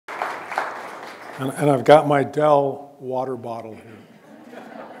And I've got my Dell water bottle here.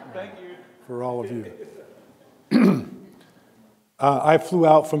 Thank you. For all of you. I flew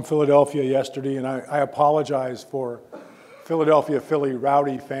out from Philadelphia yesterday, and I apologize for Philadelphia Philly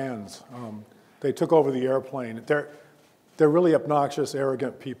rowdy fans. They took over the airplane. They're really obnoxious,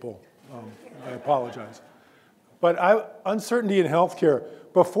 arrogant people. I apologize. But uncertainty in healthcare.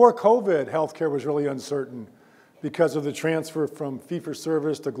 Before COVID, healthcare was really uncertain because of the transfer from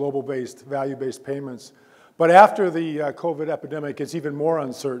fee-for-service to global-based, value-based payments. But after the COVID epidemic, it's even more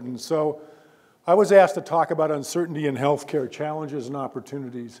uncertain. So I was asked to talk about uncertainty in healthcare, challenges and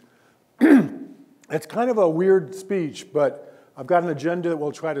opportunities. It's kind of a weird speech, but I've got an agenda that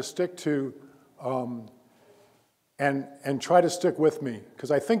we'll try to stick to and try to stick with me, because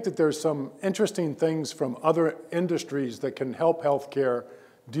I think that there's some interesting things from other industries that can help healthcare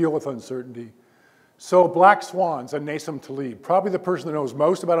deal with uncertainty. So black swans and Nassim Taleb. Probably the person that knows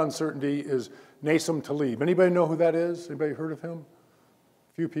most about uncertainty is Nassim Taleb. Anybody know who that is? Anybody heard of him?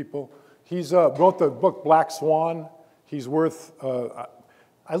 A few people. He's wrote the book Black Swan. He's worth,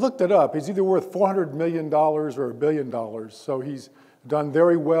 I looked it up, he's either worth $400 million or $1 billion. So he's done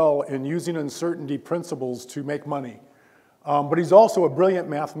very well in using uncertainty principles to make money. But he's also a brilliant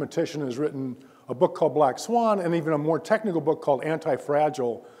mathematician, has written a book called Black Swan and even a more technical book called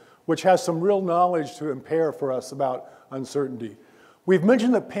Anti-Fragile, which has some real knowledge to impare for us about uncertainty. We've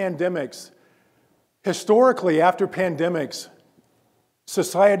mentioned that pandemics, historically after pandemics,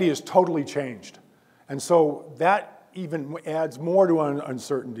 society has totally changed. And so that even adds more to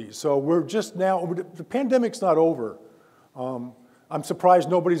uncertainty. So we're just now, the pandemic's not over. I'm surprised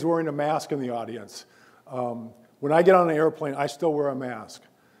nobody's wearing a mask in the audience. When I get on an airplane, I still wear a mask.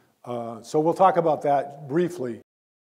 So we'll talk about that briefly.